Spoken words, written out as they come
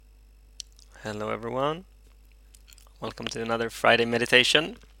Hello, everyone. Welcome to another Friday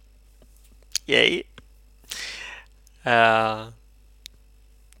meditation. Yay! Uh,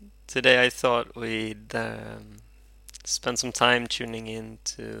 Today I thought we'd spend some time tuning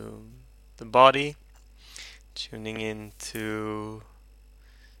into the body, tuning into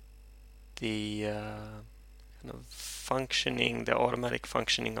the kind of functioning, the automatic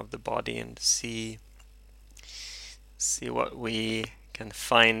functioning of the body, and see what we can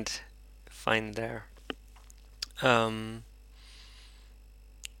find there. Um,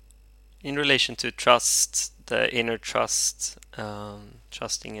 in relation to trust, the inner trust,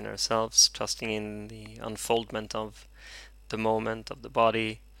 trusting in ourselves, trusting in the unfoldment of the moment of the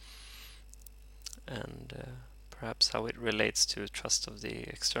body, and perhaps how it relates to trust of the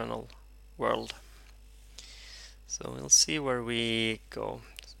external world. So we'll see where we go.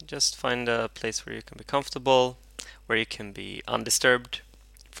 Just find a place where you can be comfortable, where you can be undisturbed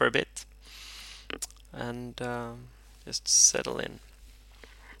for a bit, and just settle in.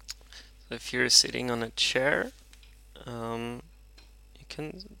 So if you're sitting on a chair, you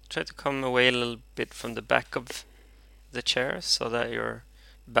can try to come away a little bit from the back of the chair so that your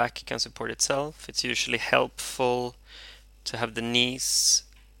back can support itself. It's usually helpful to have the knees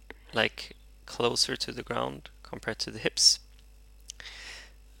like closer to the ground compared to the hips.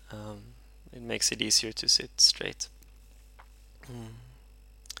 It makes it easier to sit straight.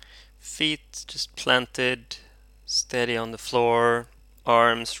 Feet just planted, steady on the floor,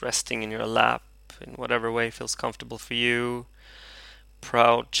 arms resting in your lap in whatever way feels comfortable for you.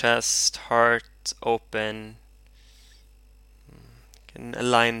 Proud chest, heart open. You can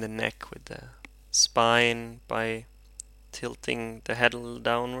align the neck with the spine by tilting the head a little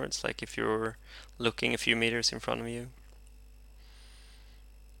downwards, like if you're looking a few meters in front of you.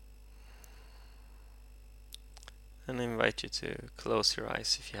 And I invite you to close your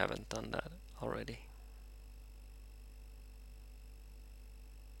eyes if you haven't done that already.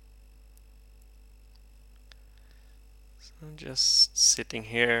 So just sitting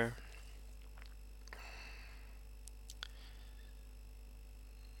here,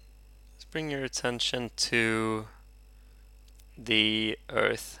 just bring your attention to the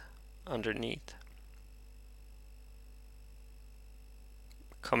earth underneath.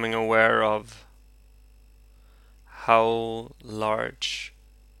 Becoming aware of how large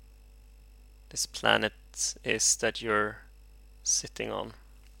this planet is that you're sitting on.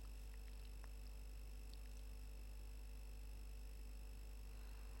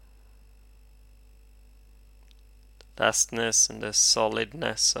 The vastness and the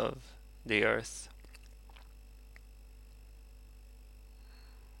solidness of the earth.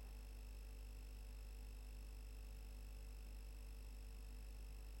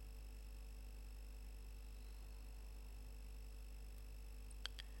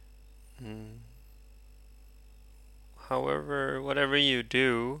 However, whatever you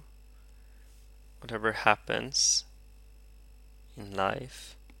do, whatever happens in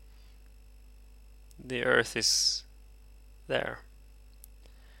life, the earth is there.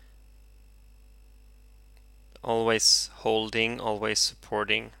 Always holding, always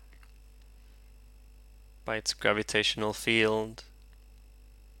supporting by its gravitational field,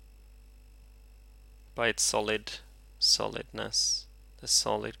 by its solidness, the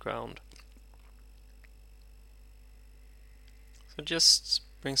solid ground. So just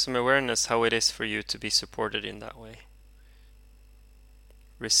bring some awareness how it is for you to be supported in that way.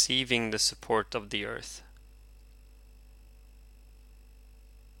 Receiving the support of the earth.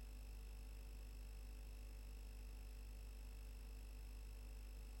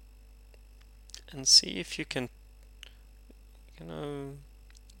 And see if you can,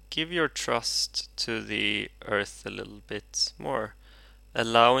 give your trust to the earth a little bit more,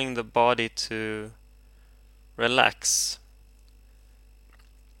 allowing the body to relax.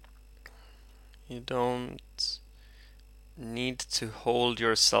 You don't need to hold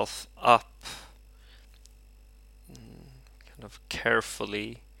yourself up kind of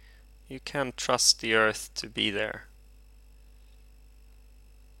carefully. You can trust the earth to be there.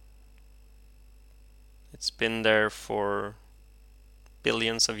 It's been there for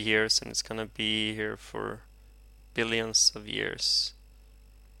billions of years, and it's gonna be here for billions of years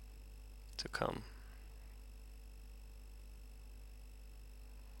to come.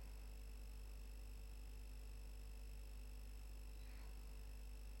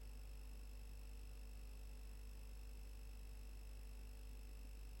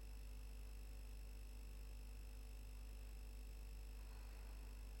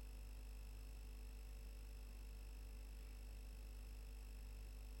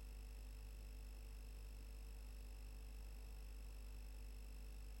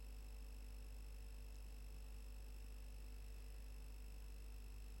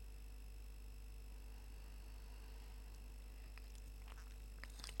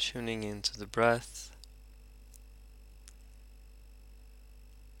 Tuning into the breath.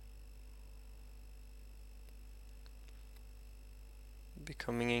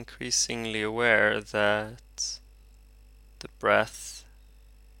 Becoming increasingly aware that the breath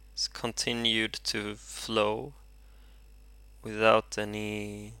is continued to flow without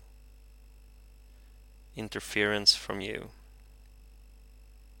any interference from you.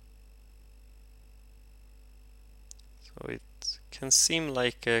 So it can seem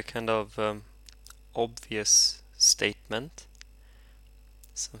like a kind of obvious statement,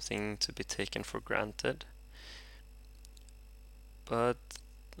 something to be taken for granted, but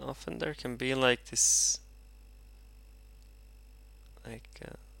often there can be like this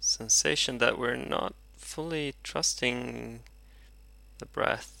sensation that we're not fully trusting the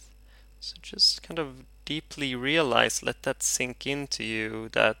breath. So just kind of deeply realize, let that sink into you,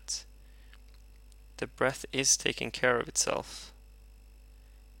 that the breath is taking care of itself.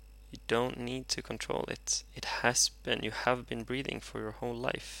 You don't need to control it. It has been, you have been breathing for your whole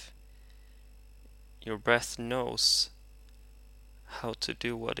life. Your breath knows how to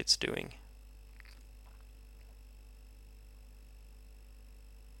do what it's doing.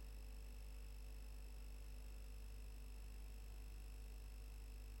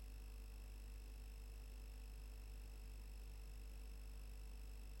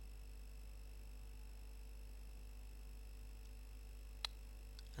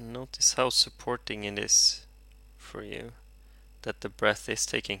 And notice how supporting it is for you, that the breath is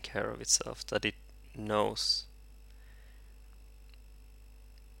taking care of itself, that it knows.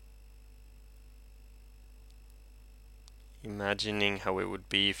 Imagining how it would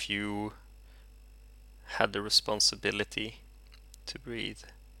be if you had the responsibility to breathe.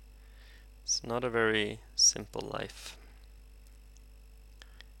 It's not a very simple life.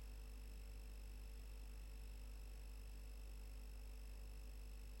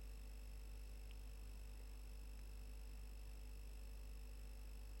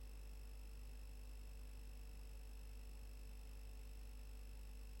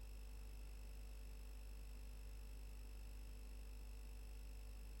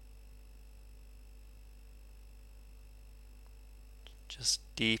 Just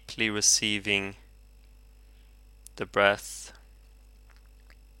deeply receiving the breath,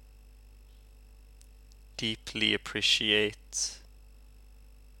 deeply appreciate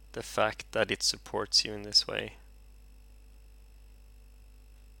the fact that it supports you in this way.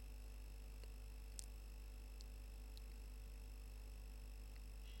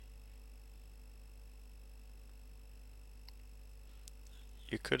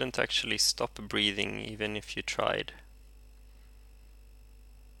 You couldn't actually stop breathing even if you tried.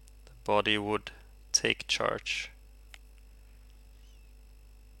 The body would take charge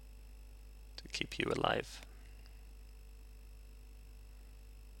to keep you alive.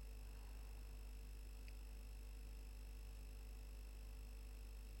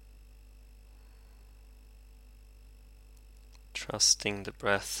 Trusting the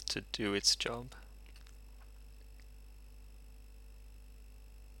breath to do its job.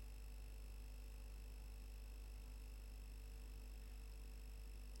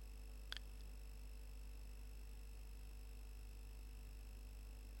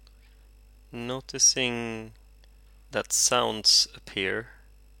 Noticing that sounds appear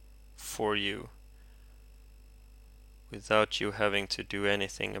for you without you having to do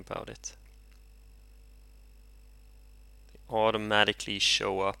anything about it. They automatically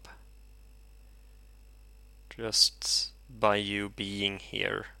show up just by you being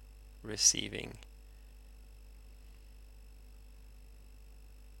here, receiving.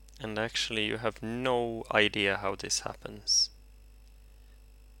 And actually you have no idea how this happens.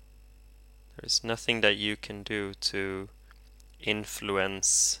 There is nothing that you can do to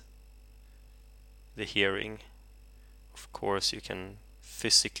influence the hearing. Of course you can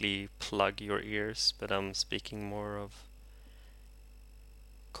physically plug your ears, but I'm speaking more of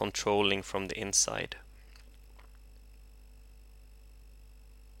controlling from the inside.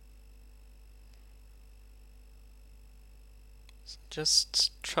 So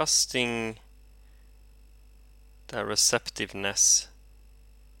just trusting the receptiveness,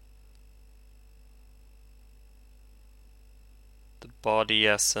 the body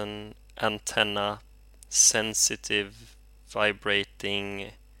as an antenna, sensitive,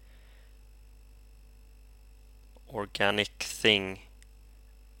 vibrating, organic thing,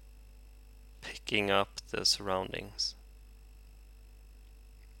 picking up the surroundings.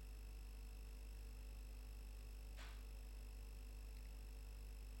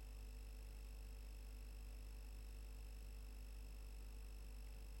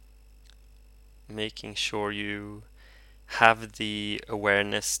 Making sure you have the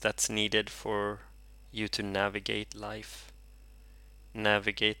awareness that's needed for you to navigate life,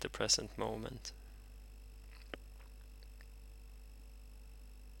 navigate the present moment.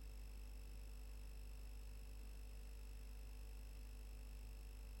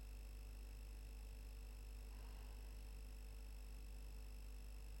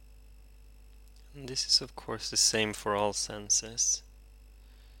 And this is, of course, the same for all senses.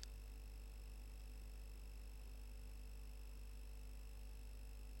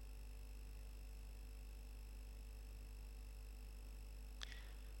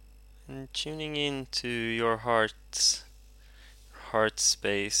 And tuning into your heart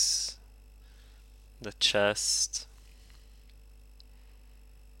space, the chest,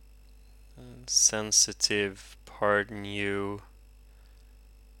 sensitive part in you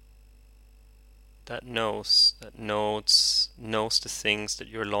that knows the things that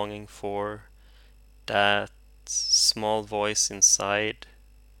you're longing for, that small voice inside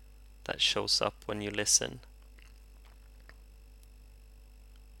that shows up when you listen,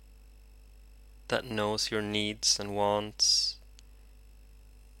 that knows your needs and wants,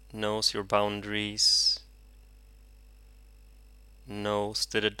 knows your boundaries, knows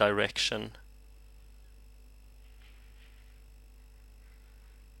the direction.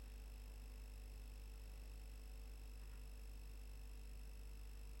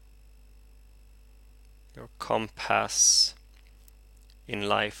 Your compass in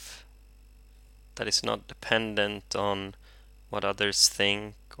life that is not dependent on what others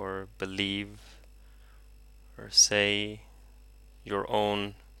think or believe or say, your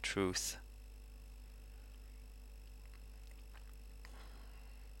own truth.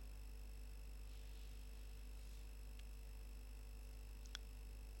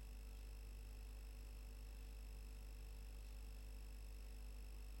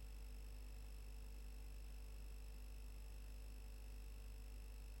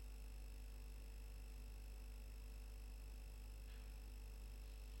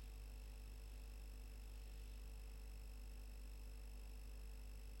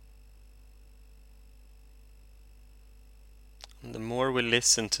 And the more we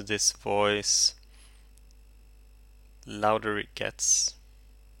listen to this voice, louder it gets.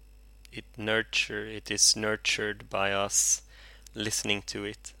 It is nurtured by us listening to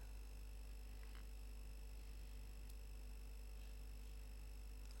it.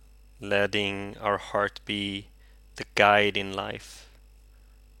 Letting our heart be the guide in life.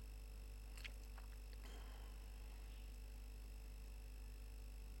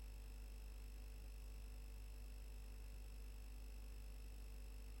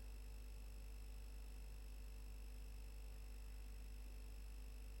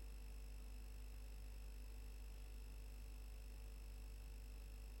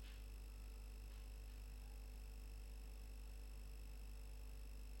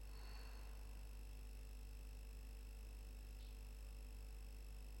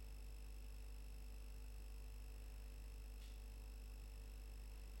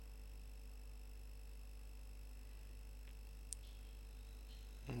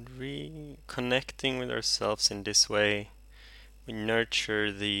 And reconnecting with ourselves in this way, we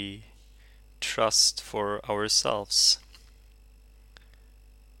nurture the trust for ourselves,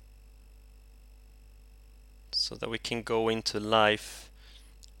 so that we can go into life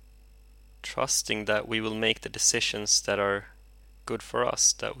trusting that we will make the decisions that are good for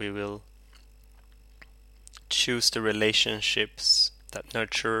us, that we will choose the relationships that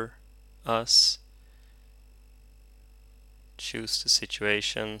nurture us, choose the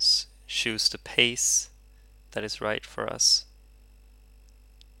situations, choose the pace that is right for us.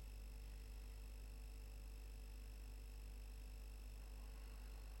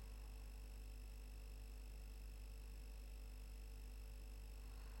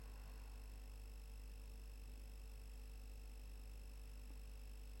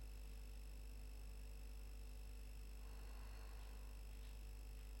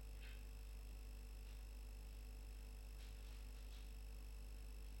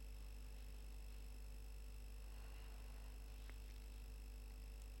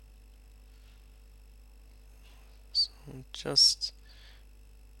 So just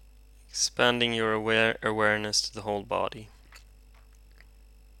expanding your awareness to the whole body.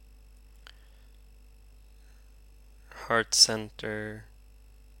 Heart center,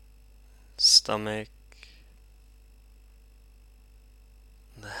 stomach,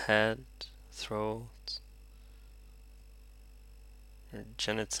 the head, throat, your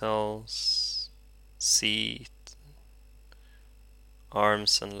genitals, seat,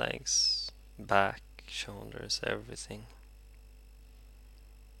 arms and legs, back, shoulders, everything.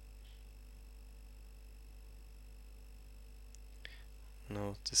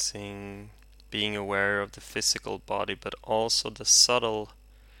 Noticing, being aware of the physical body, but also the subtle,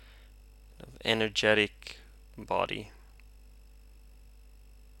 energetic body.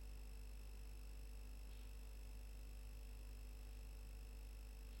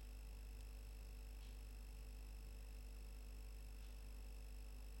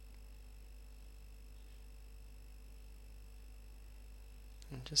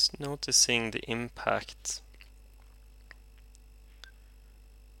 And just noticing the impact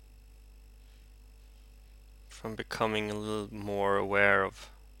from becoming a little more aware of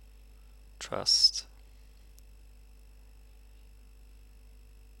trust.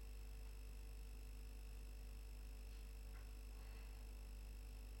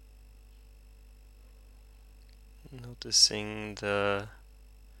 Noticing the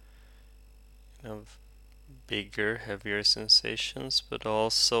bigger, heavier sensations, but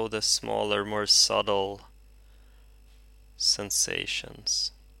also the smaller, more subtle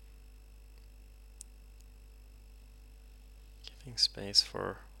sensations. Giving space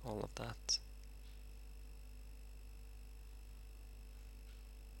for all of that.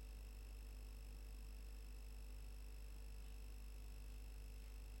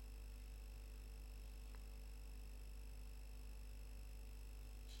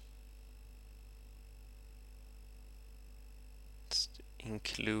 Just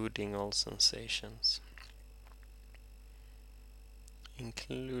including all sensations.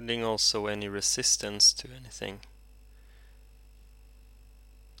 Including also any resistance to anything.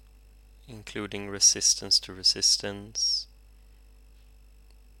 Including resistance to resistance.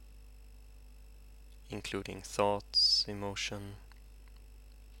 Including thoughts, emotion.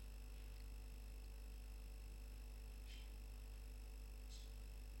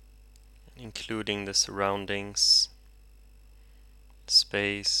 Including the surroundings,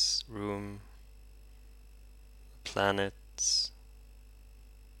 space, room, planet,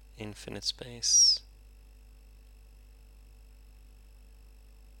 infinite space.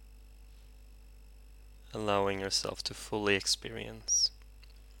 Allowing yourself to fully experience.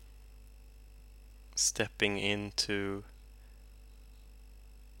 Stepping into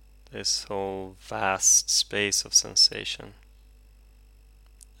this whole vast space of sensation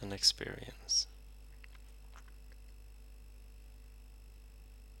and experience.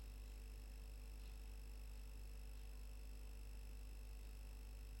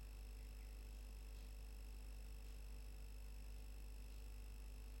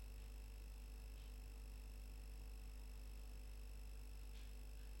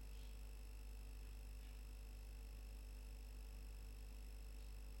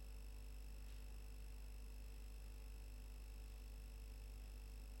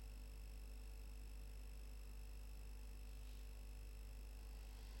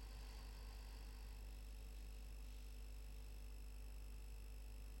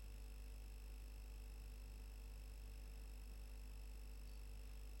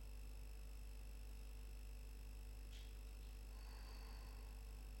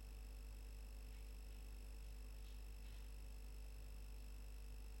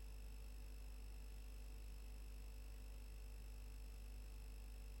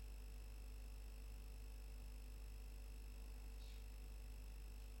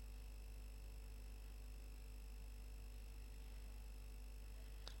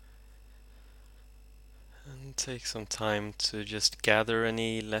 And take some time to just gather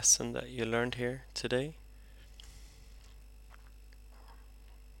any lesson that you learned here today.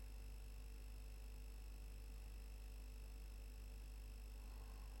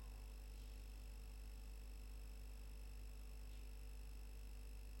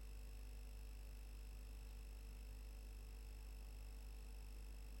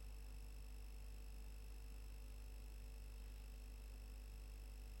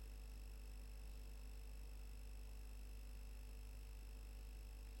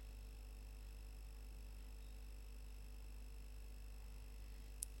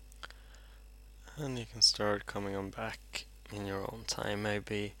 And you can start coming on back in your own time.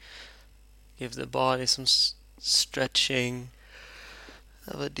 Maybe give the body some stretching.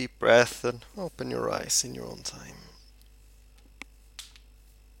 Have a deep breath and open your eyes in your own time.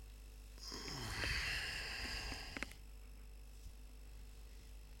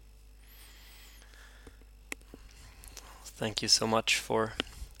 Thank you so much for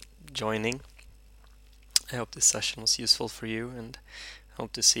joining. I hope this session was useful for you and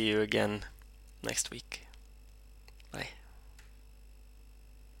hope to see you again next week. Bye.